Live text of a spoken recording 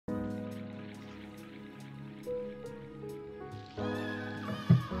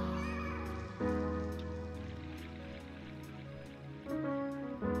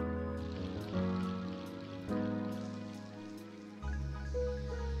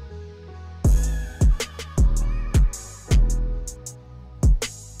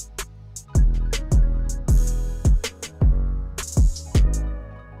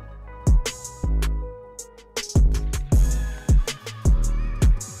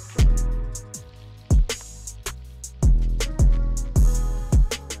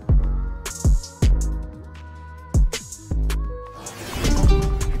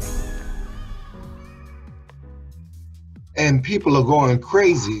people are going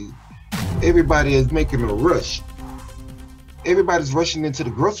crazy. Everybody is making a rush. Everybody's rushing into the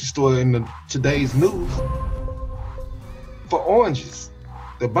grocery store in today's news for oranges.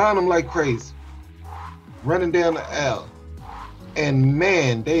 They're buying them like crazy, running down the aisle. And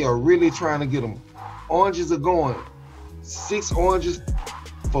man, they are really trying to get them. Oranges are going 6 oranges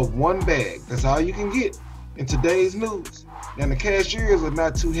for 1 bag. That's all you can get in today's news. Now the cashiers are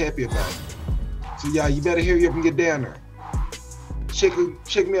not too happy about it. So y'all, you better hurry up and get down there.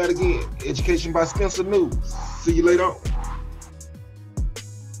 Check me out again. Education by Spencer News. See you later on.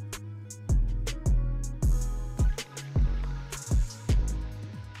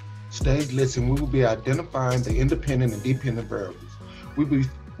 Today's lesson, we will be identifying the independent and dependent variables. We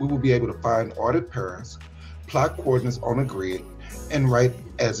will be able to find ordered pairs, plot coordinates on a grid, and write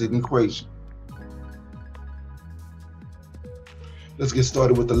as an equation. Let's get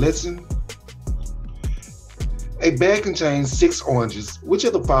started with the lesson. A bag contains 6 oranges. Which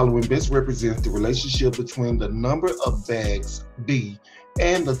of the following best represents the relationship between the number of bags, B,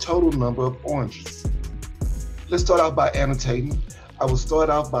 and the total number of oranges? Let's start out by annotating. I will start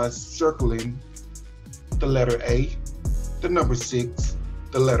off by circling the letter A, the number 6,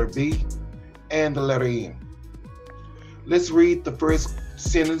 the letter B, and the letter N. Let's read the first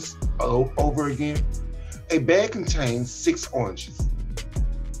sentence over again. A bag contains 6 oranges.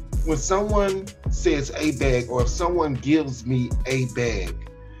 When someone says a bag, or if someone gives me a bag,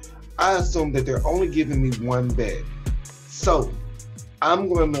 I assume that they're only giving me 1 bag. So I'm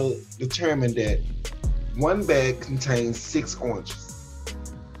going to determine that 1 bag contains 6 oranges.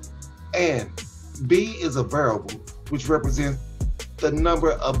 And B is a variable which represents the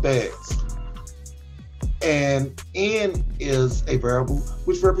number of bags. And N is a variable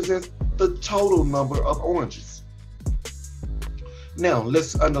which represents the total number of oranges. Now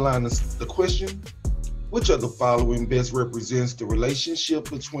let's underline the question. Which of the following best represents the relationship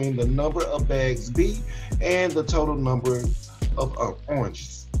between the number of bags B and the total number of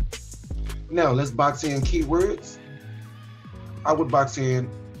oranges? Now let's box in keywords. I would box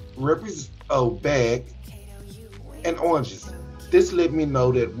in bag and oranges. This let me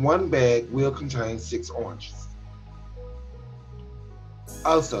know that 1 bag will contain 6 oranges.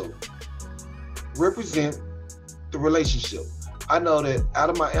 Also, represent the relationship. I know that out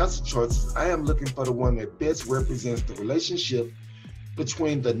of my answer choices, I am looking for the one that best represents the relationship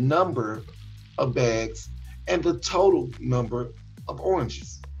between the number of bags and the total number of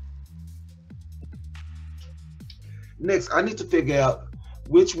oranges. Next, I need to figure out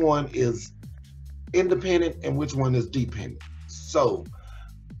which one is independent and which one is dependent. So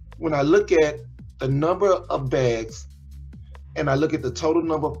when I look at the number of bags and I look at the total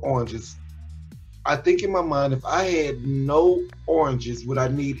number of oranges, I think in my mind, if I had no oranges, would I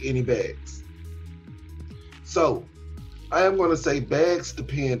need any bags? So I am going to say bags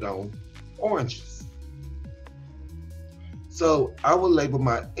depend on oranges. So I will label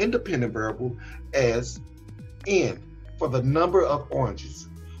my independent variable as N for the number of oranges.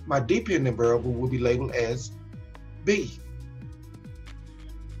 My dependent variable will be labeled as B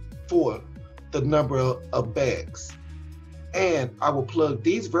for the number of bags. And I will plug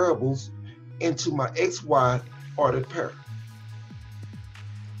these variables into my XY ordered pair.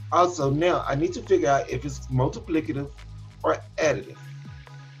 Also, now I need to figure out if it's multiplicative or additive.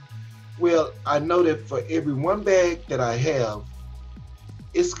 Well, I know that for every 1 bag that I have,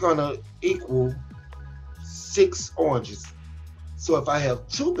 it's gonna equal 6 oranges. So if I have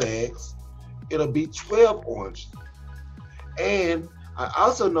 2 bags, it'll be 12 oranges. And I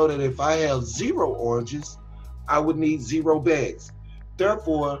also know that if I have 0 oranges, I would need 0 bags.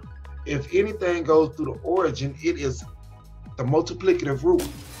 Therefore, if anything goes through the origin, it is the multiplicative rule.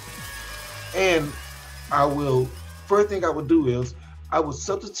 And first thing I would do is I would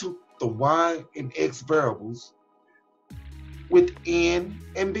substitute the Y and X variables with N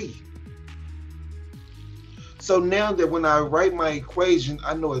and B. So now that when I write my equation,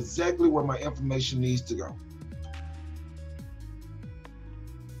 I know exactly where my information needs to go.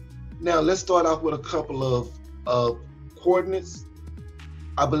 Now let's start off with a couple of coordinates.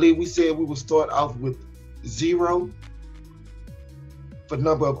 I believe we said we would start off with 0 for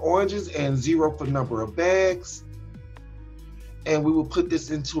number of oranges and 0 for number of bags. And we will put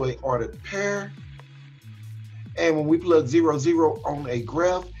this into an ordered pair. And when we plug 0, 0 on a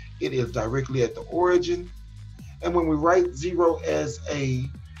graph, it is directly at the origin. And when we write 0 as a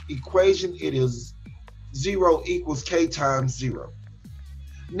equation, it is 0 equals K times 0.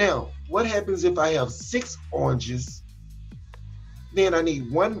 Now, what happens if I have 6 oranges? Then I need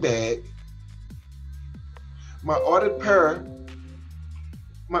 1 bag. My ordered pair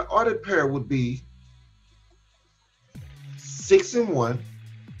would be 6 and 1,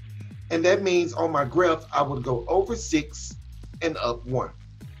 and that means on my graph I would go over 6 and up 1.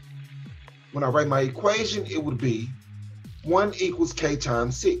 When I write my equation, it would be 1 equals k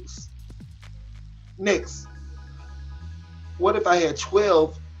times 6. Next, what if I had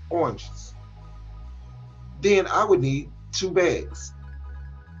 12 oranges? Then I would need 2 bags.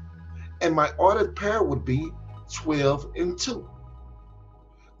 And my ordered pair would be 12 and 2.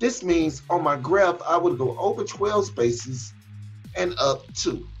 This means on my graph, I would go over 12 spaces and up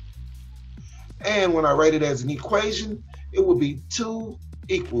 2. And when I write it as an equation, it would be 2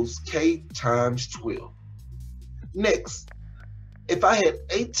 equals k times 12. Next, if I had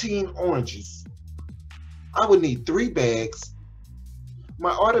 18 oranges, I would need 3 bags.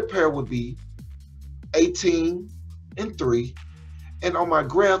 My ordered pair would be 18 and 3. And on my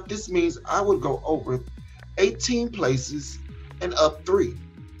graph, this means I would go over 18 places and up 3.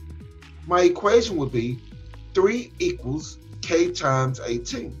 My equation would be 3 equals k times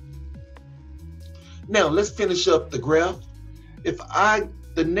 18. Now let's finish up the graph.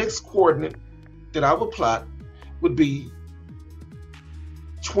 The next coordinate that I would plot would be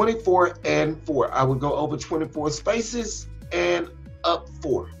 24 and 4. I would go over 24 spaces and up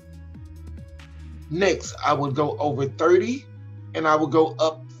 4. Next, I would go over 30 and I would go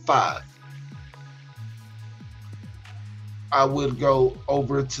up 5. I would go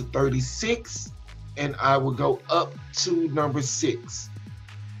over to 36 and I would go up to number 6.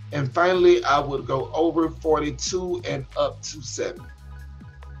 And finally, I would go over 42 and up to 7.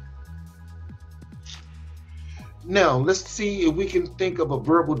 Now, let's see if we can think of a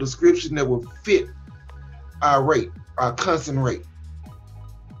verbal description that will fit our rate, our constant rate.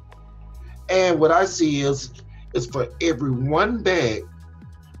 And what I see is for every 1 bag,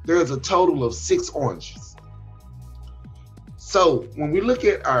 there's a total of 6 oranges. So when we look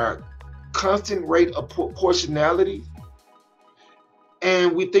at our constant rate of proportionality,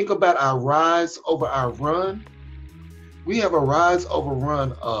 and we think about our rise over our run, we have a rise over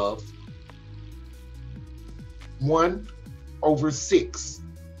run of 1 over 6.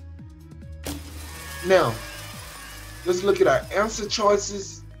 Now, let's look at our answer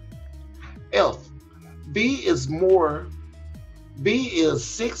choices. F, B is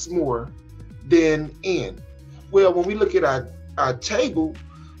 6 more than N. Well, when we look at our table,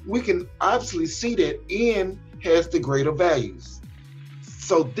 we can obviously see that N has the greater values.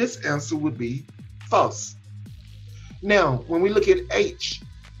 So this answer would be false. Now, when we look at H,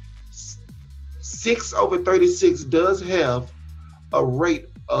 6 over 36 does have a rate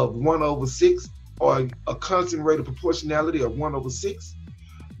of 1 over 6, or a constant rate of proportionality of 1 over 6,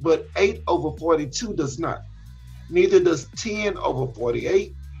 but 8 over 42 does not. Neither does 10 over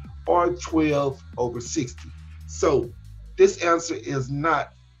 48 or 12 over 60. So this answer is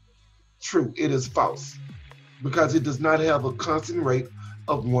not true. It is false because it does not have a constant rate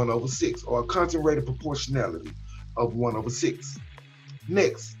of 1 over 6 or a constant rate of proportionality of 1 over 6.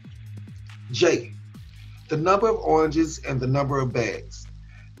 Next, J, the number of oranges and the number of bags.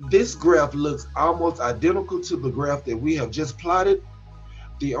 This graph looks almost identical to the graph that we have just plotted.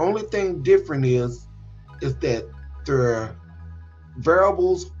 The only thing different is that their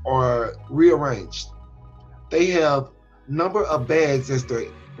variables are rearranged. They have number of bags as their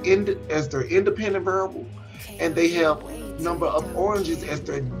independent variable, and they have number of oranges as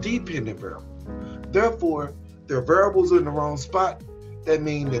their dependent variable. Therefore, their variables are in the wrong spot. That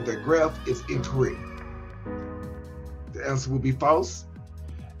means that their graph is incorrect. The answer will be false.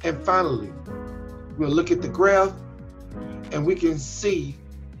 And finally, we'll look at the graph and we can see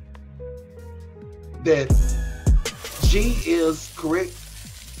that G is correct.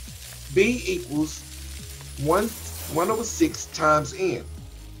 B equals 1 over 6 times N.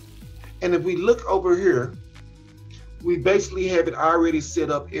 And if we look over here, we basically have it already set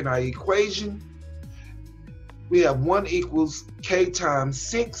up in our equation. We have 1 equals k times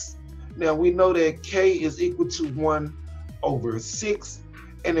 6. Now we know that k is equal to 1 over 6.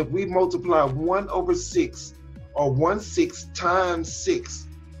 And if we multiply 1 over 6 or 1/6 times 6,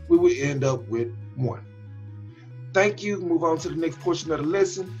 we would end up with 1. Thank you. Move on to the next portion of the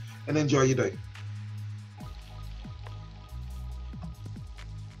lesson and enjoy your day.